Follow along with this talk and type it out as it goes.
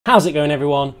How's it going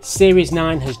everyone? Series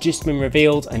 9 has just been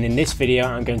revealed and in this video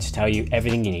I'm going to tell you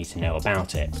everything you need to know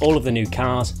about it. All of the new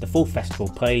cars, the full festival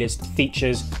playlist,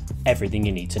 features, everything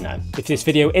you need to know. If this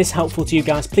video is helpful to you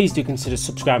guys, please do consider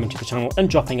subscribing to the channel and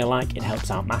dropping a like, it helps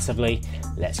out massively.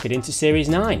 Let's get into Series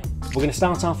 9. We're going to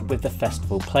start off with the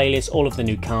festival playlist, all of the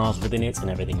new cars within it and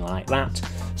everything like that.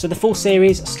 So the full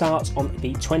series starts on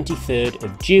the 23rd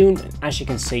of June, and as you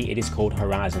can see it is called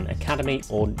Horizon Academy,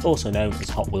 or also known as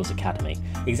Hot Wheels Academy.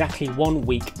 Exactly 1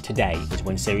 week today is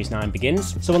when Series 9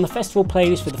 begins. So on the festival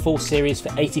playlist for the full series,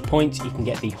 for 80 points you can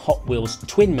get the Hot Wheels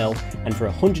Twin Mill, and for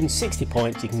 160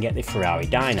 points you can get the Ferrari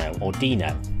Dino, or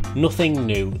Dino. Nothing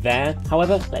new there.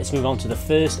 However, let's move on to the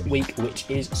first week, which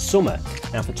is summer.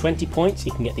 Now for 20 points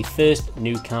you can get the first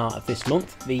new car of this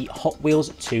month, the Hot Wheels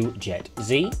 2 Jet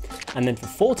Z, and then for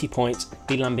 40 points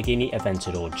the Lamborghini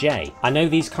Aventador J. I know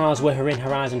these cars were in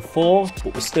Horizon 4,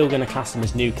 but we're still going to class them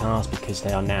as new cars because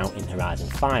they are now in Horizon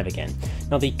 5 again.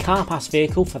 Now the car pass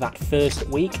vehicle for that first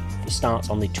week, it starts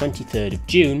on the 23rd of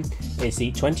June, is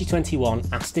the 2021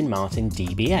 Aston Martin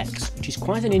DBX, which is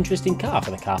quite an interesting car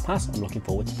for the car pass. I'm looking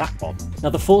forward to that one.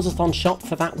 Now the Forza shop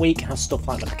for that week has stuff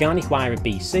like the Pagani Huayra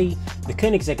BC, the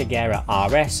Koenigsegg Agera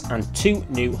RS, and 2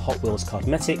 new Hot Wheels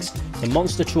cosmetics, the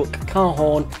Monster Truck car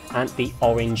horn and the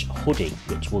orange hoodie,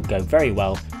 which will go very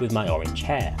well with my orange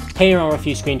hair. Here are a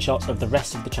few screenshots of the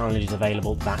rest of the challenges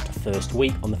available that first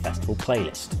week on the festival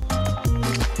playlist.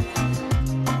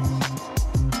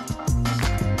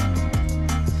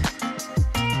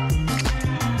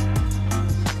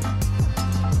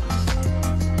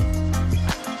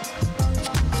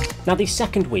 Now the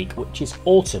second week, which is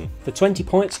autumn, for 20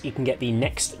 points you can get the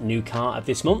next new car of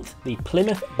this month, the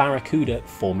Plymouth Barracuda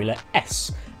Formula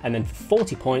S, and then for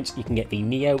 40 points you can get the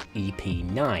Neo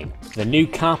EP9. The new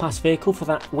car pass vehicle for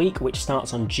that week, which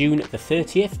starts on June the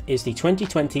 30th, is the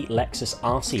 2020 Lexus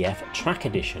RCF Track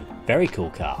Edition. Very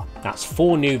cool car. That's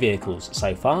 4 new vehicles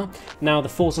so far. Now the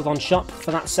Forza shop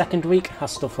for that second week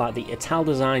has stuff like the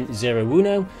Italdesign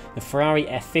 01, the Ferrari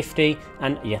F50,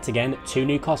 and yet again 2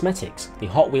 new cosmetics, the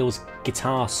Hot Wheels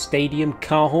Guitar Stadium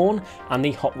car horn and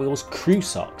the Hot Wheels Crew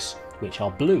socks, which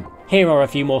are blue. Here are a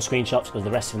few more screenshots of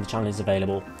the rest of the challenges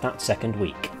available that second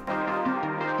week.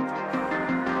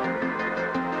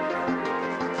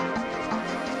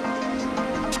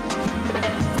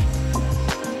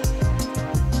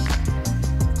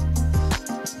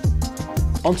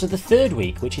 On to the third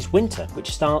week, which is winter,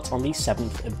 which starts on the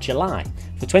 7th of July.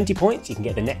 For 20 points you can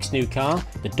get the next new car,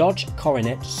 the Dodge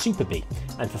Coronet Super Bee,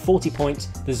 and for 40 points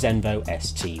the Zenvo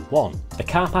ST1. The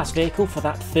car pass vehicle for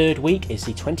that third week is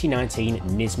the 2019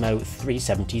 Nismo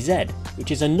 370Z,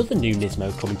 which is another new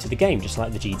Nismo coming to the game, just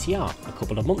like the GTR a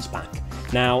couple of months back.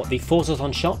 Now the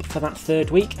Forza shop for that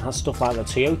third week has stuff like the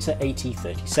Toyota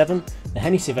AT37, the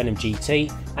Hennessy Venom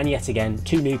GT, and yet again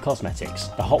 2 new cosmetics,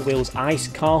 the Hot Wheels Ice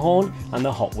car horn and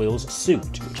the Hot Wheels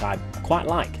suit, which I quite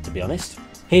like, to be honest.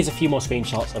 Here's a few more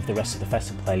screenshots of the rest of the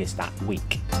festival playlist that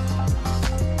week.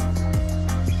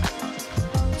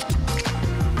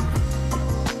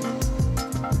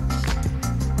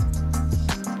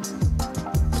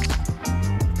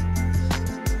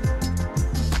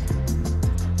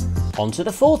 On to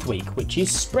the fourth week, which is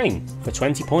spring. For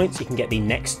 20 points you can get the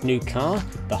next new car,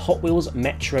 the Hot Wheels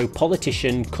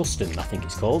Metropolitan Custom, I think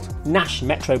it's called. Nash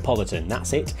Metropolitan,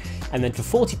 that's it. And then for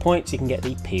 40 points you can get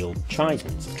the Peel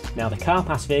Trident. Now the car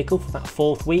pass vehicle for that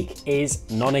fourth week is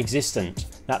non-existent.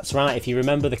 That's right, if you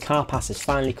remember, the car pass has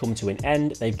finally come to an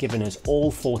end. They've given us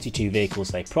all 42 vehicles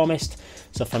they promised.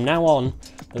 So from now on,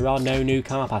 there are no new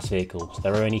car pass vehicles.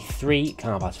 There are only 3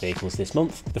 car pass vehicles this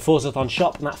month. The Forza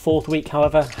shop in that fourth week,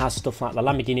 however, has stuff like the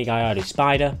Lamborghini Gallardo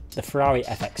Spider, the Ferrari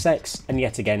FXX, and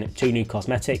yet again 2 new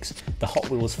cosmetics, the Hot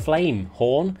Wheels Flame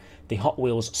horn, the Hot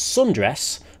Wheels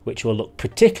Sundress, which will look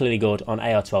particularly good on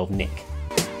AR12 Nick.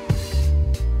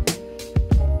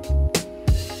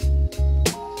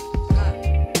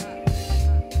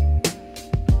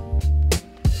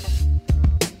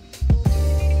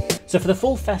 So for the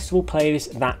full festival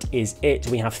playlist, that is it.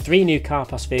 We have 3 new car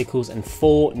pass vehicles and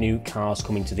 4 new cars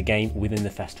coming to the game within the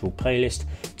festival playlist,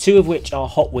 2 of which are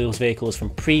Hot Wheels vehicles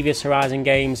from previous Horizon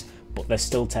games, but they're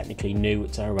still technically new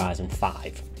to Horizon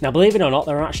 5. Now believe it or not,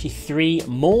 there are actually 3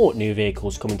 more new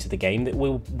vehicles coming to the game that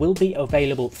will be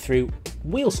available through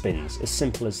wheel spins, as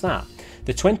simple as that.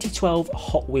 The 2012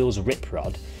 Hot Wheels Rip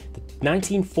Rod, the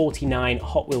 1949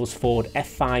 Hot Wheels Ford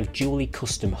F5 Dually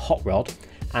Custom Hot Rod,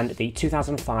 and the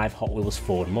 2005 Hot Wheels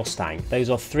Ford Mustang. Those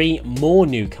are 3 more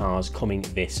new cars coming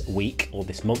this week, or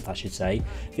this month I should say,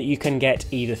 that you can get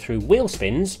either through wheel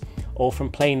spins or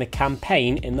from playing the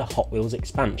campaign in the Hot Wheels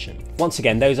expansion. Once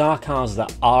again, those are cars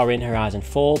that are in Horizon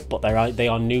 4, but they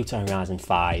are new to Horizon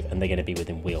 5 and they're going to be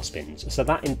within wheel spins. So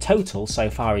that in total so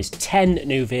far is 10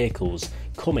 new vehicles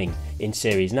coming in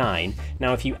Series 9.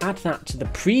 Now if you add that to the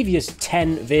previous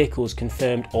 10 vehicles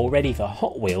confirmed already for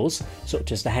Hot Wheels,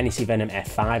 such as the Hennessy Venom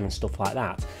F5 and stuff like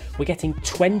that, we're getting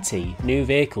 20 new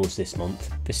vehicles this month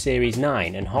for Series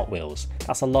 9 and Hot Wheels.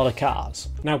 That's a lot of cars.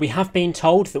 Now we have been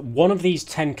told that one of these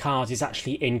 10 cars is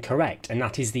actually incorrect, and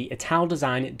that is the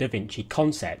Italdesign Da Vinci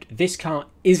Concept. This car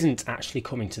isn't actually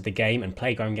coming to the game, and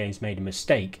Playground Games made a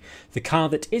mistake. The car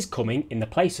that is coming in the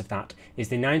place of that is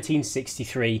the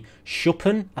 1963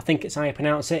 Schuppen, I think it's how you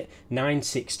pronounce it,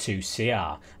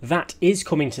 962CR. That is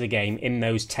coming to the game in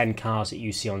those 10 cars that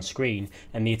you see on screen,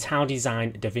 and the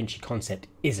Italdesign Da Vinci Concept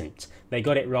isn't. They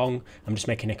got it wrong, I'm just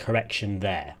making a correction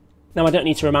there. Now I don't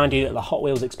need to remind you that the Hot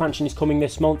Wheels expansion is coming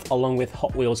this month, along with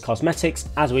Hot Wheels cosmetics,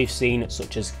 as we've seen,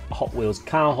 such as Hot Wheels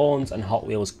car horns and Hot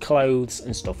Wheels clothes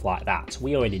and stuff like that.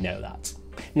 We already know that.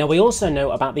 Now we also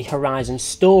know about the Horizon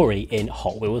story in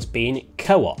Hot Wheels being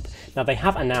co-op. Now they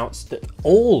have announced that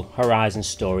all Horizon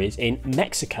stories in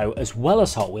Mexico as well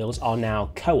as Hot Wheels are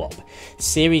now co-op.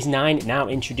 Series 9 now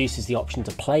introduces the option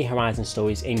to play Horizon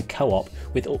stories in co-op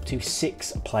with up to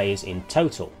 6 players in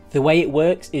total. The way it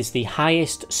works is the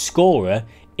highest scorer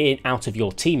out of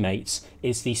your teammates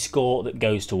is the score that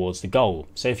goes towards the goal.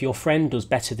 So if your friend does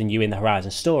better than you in the Horizon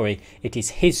story, it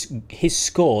is his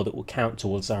score that will count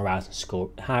towards the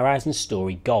Horizon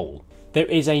story goal. There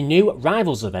is a new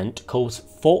Rivals event called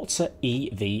Forza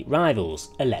EV Rivals,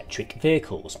 Electric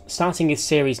Vehicles. Starting with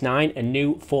Series 9, a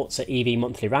new Forza EV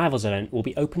Monthly Rivals event will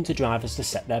be open to drivers to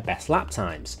set their best lap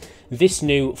times. This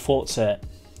new Forza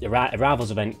Rivals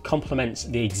event complements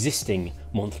the existing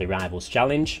Monthly Rivals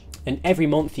Challenge, and every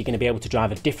month you're going to be able to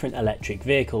drive a different electric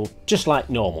vehicle, just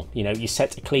like normal. You know, you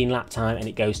set a clean lap time and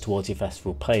it goes towards your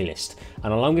festival playlist.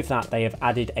 And along with that, they have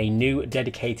added a new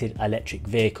dedicated electric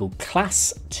vehicle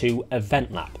class to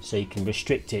event lap, so you can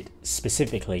restrict it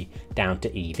specifically down to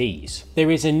EVs. There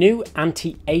is a new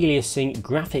anti-aliasing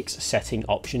graphics setting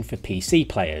option for PC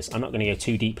players. I'm not going to go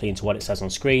too deeply into what it says on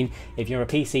screen. If you're a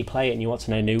PC player and you want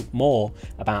to know more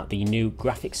about the new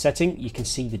graphics setting, you can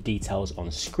see the details on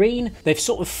screen. They've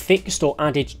sort of fixed or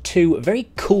added 2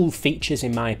 very cool features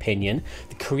in my opinion.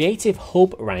 The Creative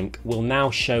Hub rank will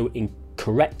now show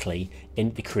correctly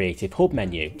in the Creative Hub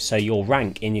menu. So your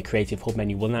rank in your Creative Hub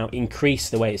menu will now increase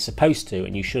the way it's supposed to,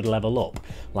 and you should level up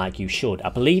like you should. I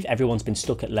believe everyone's been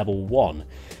stuck at level 1.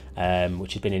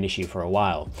 Which has been an issue for a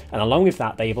while. And along with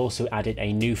that, they've also added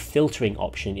a new filtering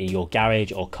option in your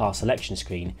garage or car selection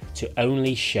screen to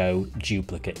only show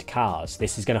duplicate cars.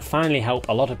 This is going to finally help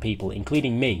a lot of people,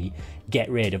 including me, get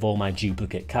rid of all my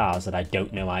duplicate cars that I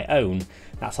don't know I own.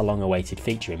 That's a long-awaited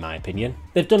feature in my opinion.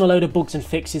 They've done a load of bugs and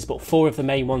fixes, but 4 of the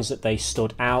main ones that they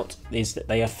stood out is that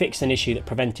they have fixed an issue that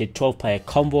prevented 12-player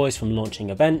convoys from launching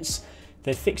events.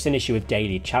 They've fixed an issue with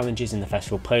daily challenges in the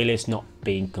festival playlist not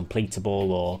being completable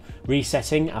or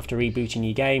resetting after rebooting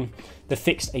your game. They've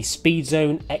fixed a speed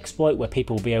zone exploit where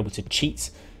people will be able to cheat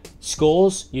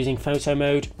scores using photo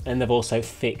mode, and they've also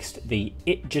fixed the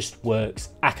It Just Works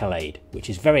accolade, which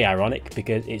is very ironic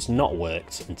because it's not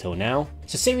worked until now.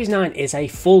 So Series 9 is a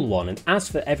full one, and as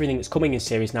for everything that's coming in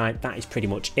Series 9, that is pretty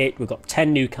much it. We've got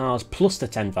 10 new cars plus the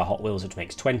 10 for Hot Wheels, which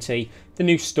makes 20, the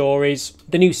new stories,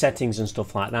 the new settings and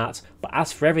stuff like that. But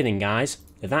as for everything guys,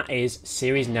 that is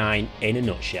Series 9 in a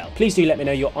nutshell. Please do let me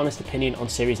know your honest opinion on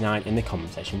Series 9 in the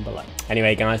comment section below.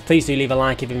 Anyway guys, please do leave a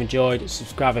like if you've enjoyed,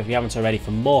 subscribe if you haven't already for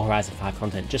more Horizon 5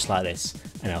 content just like this,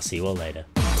 and I'll see you all later.